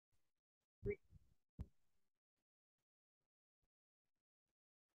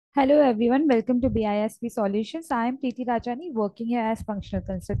Hello everyone, welcome to BISP Solutions. I am Preeti Rajani working here as functional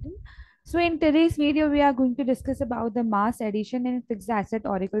consultant. So in today's video, we are going to discuss about the mass addition in fixed asset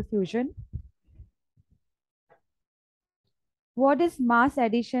Oracle Fusion. What is mass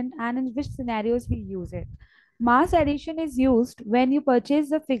addition and in which scenarios we use it? Mass addition is used when you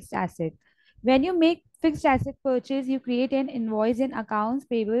purchase a fixed asset. When you make fixed asset purchase, you create an invoice in accounts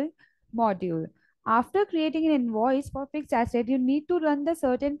payable module. After creating an invoice for fixed asset, you need to run the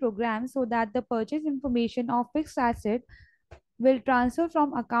certain program so that the purchase information of fixed asset will transfer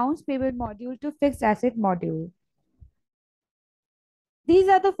from accounts payable module to fixed asset module. These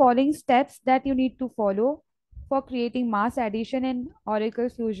are the following steps that you need to follow for creating mass addition in Oracle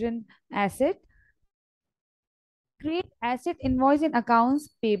Fusion Asset. Create asset invoice in accounts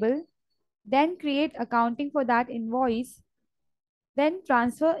payable, then create accounting for that invoice, then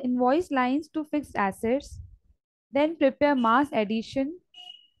transfer invoice lines to fixed assets, then prepare mass addition,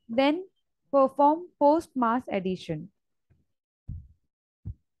 then perform post mass addition.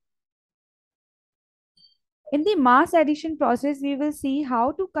 In the mass addition process, we will see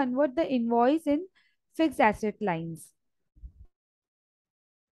how to convert the invoice in fixed asset lines.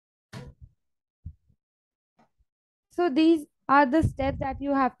 So these are the steps that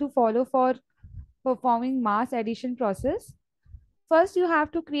you have to follow for performing mass addition process. First, you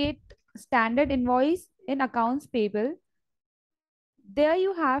have to create standard invoice in accounts payable. There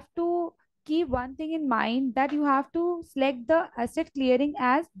you have to keep one thing in mind, that you have to select the asset clearing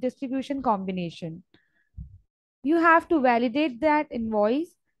as distribution combination. You have to validate that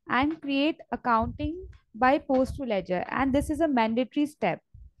invoice and create accounting by post to ledger, and this is a mandatory step.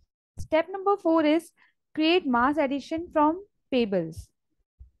 Step number 4 is create mass addition from payables.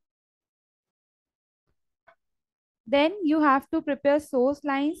 Then you have to prepare source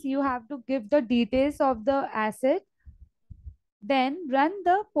lines, you have to give the details of the asset, then run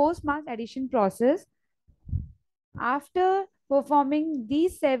the post mass addition process. After performing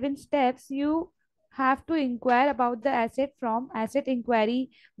these 7 steps, you have to inquire about the asset from asset inquiry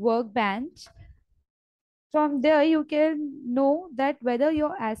workbench. From there, you can know that whether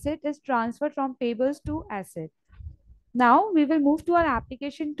your asset is transferred from payables to asset. Now we will move to our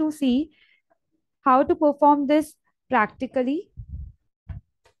application to see how to perform this practically.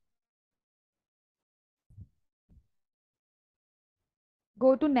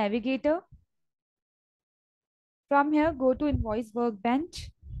 Go to Navigator. From here, go to Invoice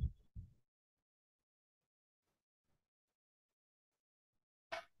Workbench.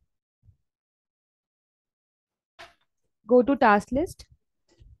 Go to Task List.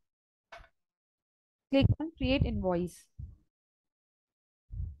 Click on Create Invoice.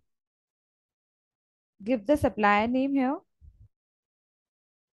 Give the supplier name here.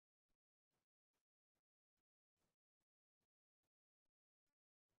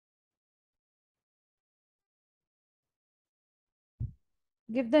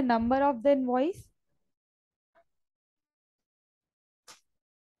 Give the number of the invoice.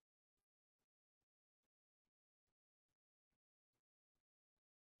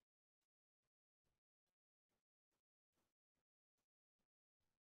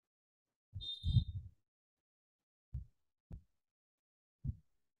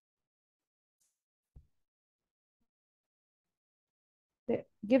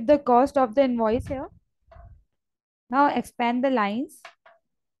 Give the cost of the invoice here. Now expand the lines.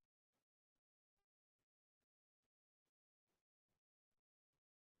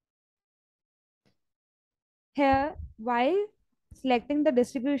 Here, while selecting the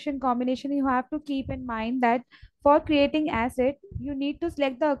distribution combination, you have to keep in mind that for creating asset, you need to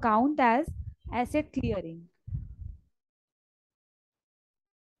select the account as asset clearing.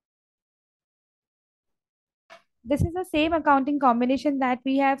 This is the same accounting combination that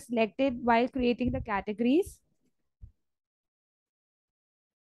we have selected while creating the categories.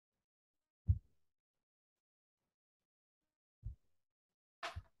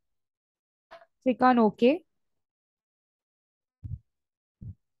 Click on OK.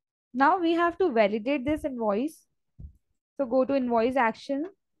 Now we have to validate this invoice. So go to invoice action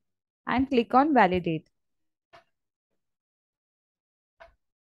and click on validate.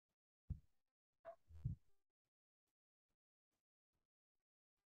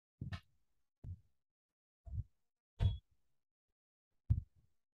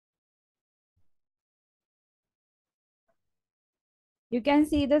 You can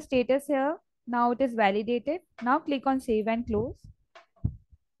see the status here. Now it is validated. Now click on save and close.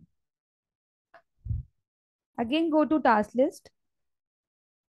 Again, go to task list.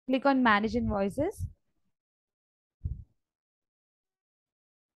 Click on manage invoices.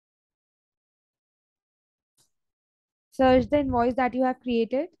 Search the invoice that you have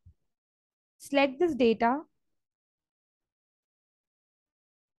created. Select this data,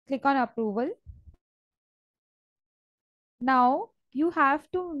 click on approval. Now you have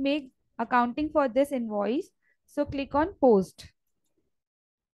to make accounting for this invoice. So click on post.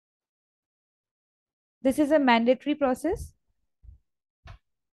 This is a mandatory process.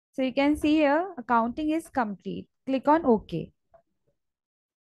 So you can see here accounting is complete. Click on OK.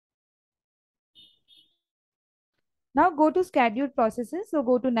 Now go to scheduled processes. So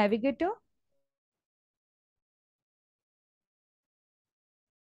go to navigator.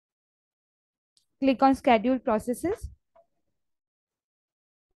 Click on scheduled processes.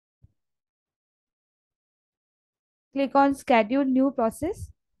 Click on schedule new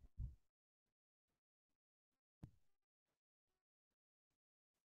process.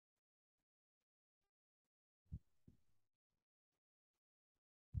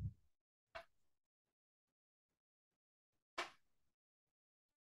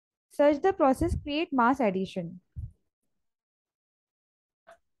 Search the process create mass addition.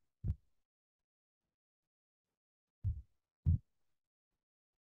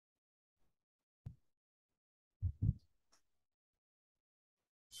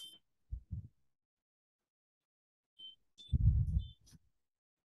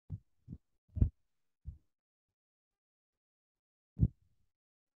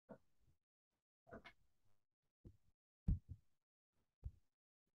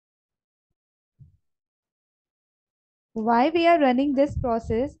 Why we are running this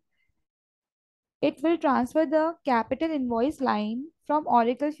process? It will transfer the capital invoice line from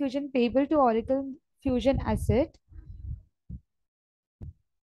Oracle Fusion Payable to Oracle Fusion Asset.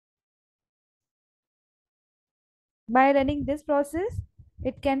 By running this process,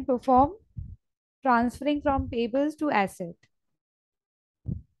 it can perform transferring from payables to asset.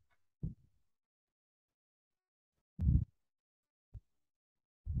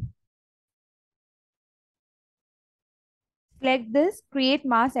 Select this, create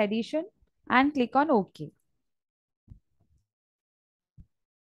mass addition and click on OK.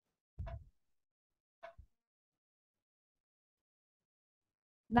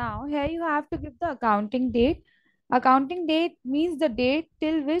 Now here you have to give the accounting date. Accounting date means the date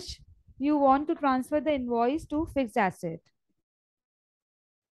till which you want to transfer the invoice to fixed asset.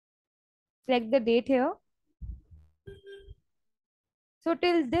 Select the date here. So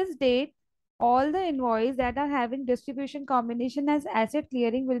till this date, all the invoice that are having distribution combination as asset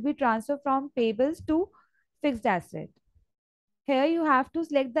clearing will be transferred from payables to fixed asset. Here you have to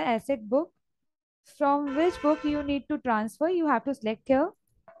select the asset book. From which book you need to transfer, you have to select here.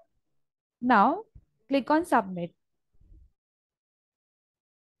 Now click on submit.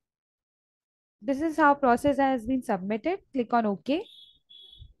 This is how process has been submitted. Click on OK.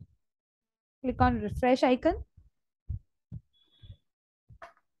 Click on refresh icon.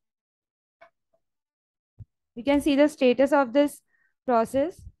 You can see the status of this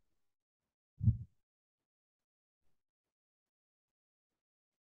process.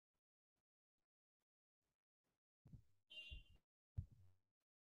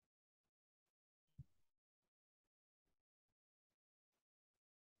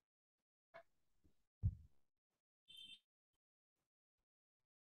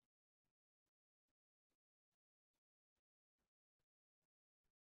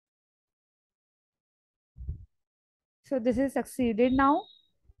 So this is succeeded now.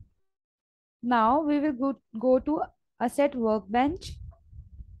 Now we will go to asset workbench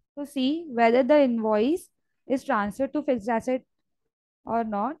to see whether the invoice is transferred to fixed asset or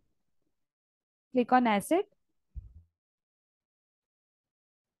not. Click on asset.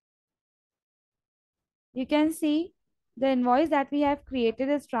 You can see the invoice that we have created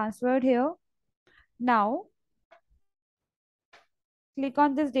is transferred here. Now click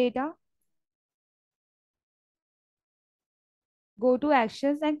on this data. Go to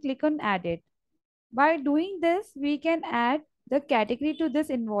actions and click on add it. By doing this, we can add the category to this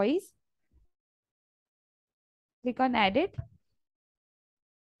invoice. Click on add it.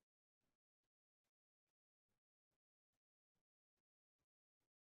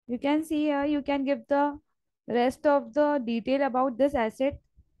 You can see here, you can give the rest of the detail about this asset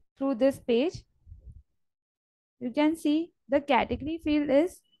through this page. You can see the category field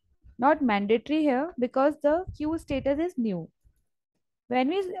is not mandatory here because the queue status is new. When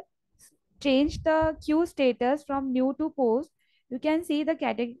we change the queue status from new to post, you can see the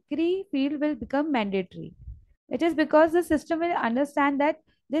category field will become mandatory. It is because the system will understand that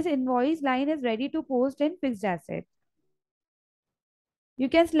this invoice line is ready to post in fixed asset. You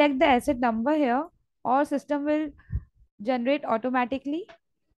can select the asset number here or system will generate automatically.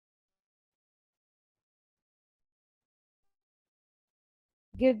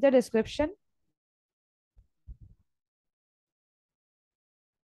 Give the description.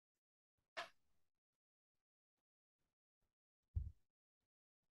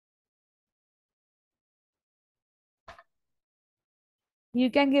 You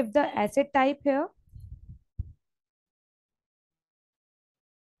can give the asset type here.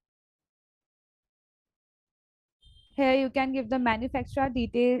 Here you can give the manufacturer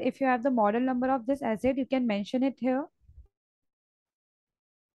detail. If you have the model number of this asset, you can mention it here.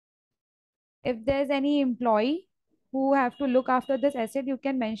 If there's any employee who have to look after this asset, you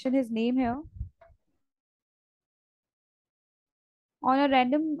can mention his name here. On a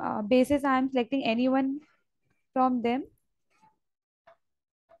random basis, I am selecting anyone from them.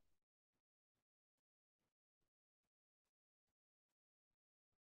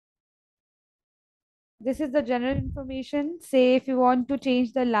 This is the general information. Say if you want to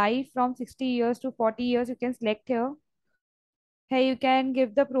change the life from 60 years to 40 years, you can select here. Here you can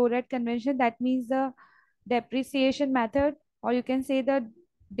give the pro rate convention. That means the depreciation method, or you can say the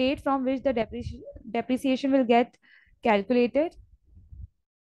date from which the depreciation will get calculated.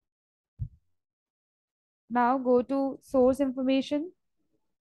 Now go to source information.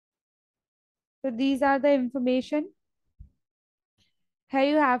 So these are the information. Here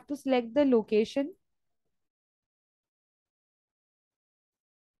you have to select the location.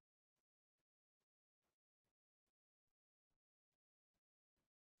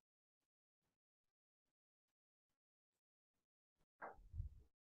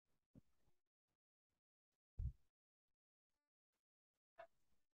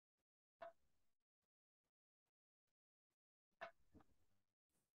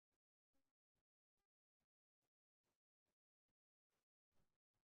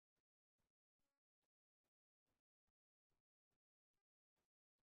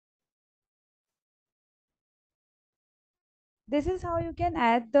 This is how you can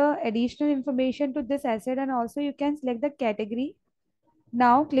add the additional information to this asset, and also you can select the category.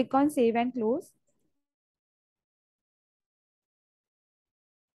 Now click on save and close.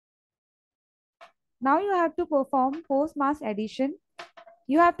 Now you have to perform post mass addition.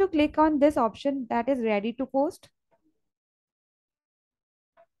 You have to click on this option that is ready to post.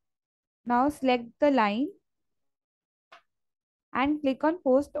 Now select the line and click on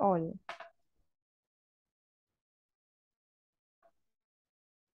post all.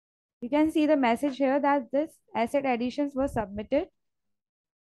 You can see the message here that this asset additions were submitted.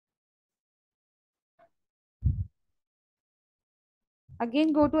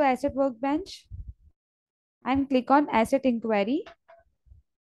 Again, go to asset workbench and click on asset inquiry.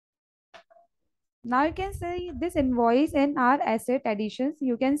 Now you can see this invoice in our asset additions.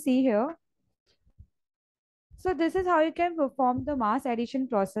 You can see here. So this is how you can perform the mass addition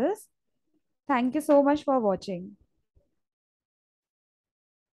process. Thank you so much for watching.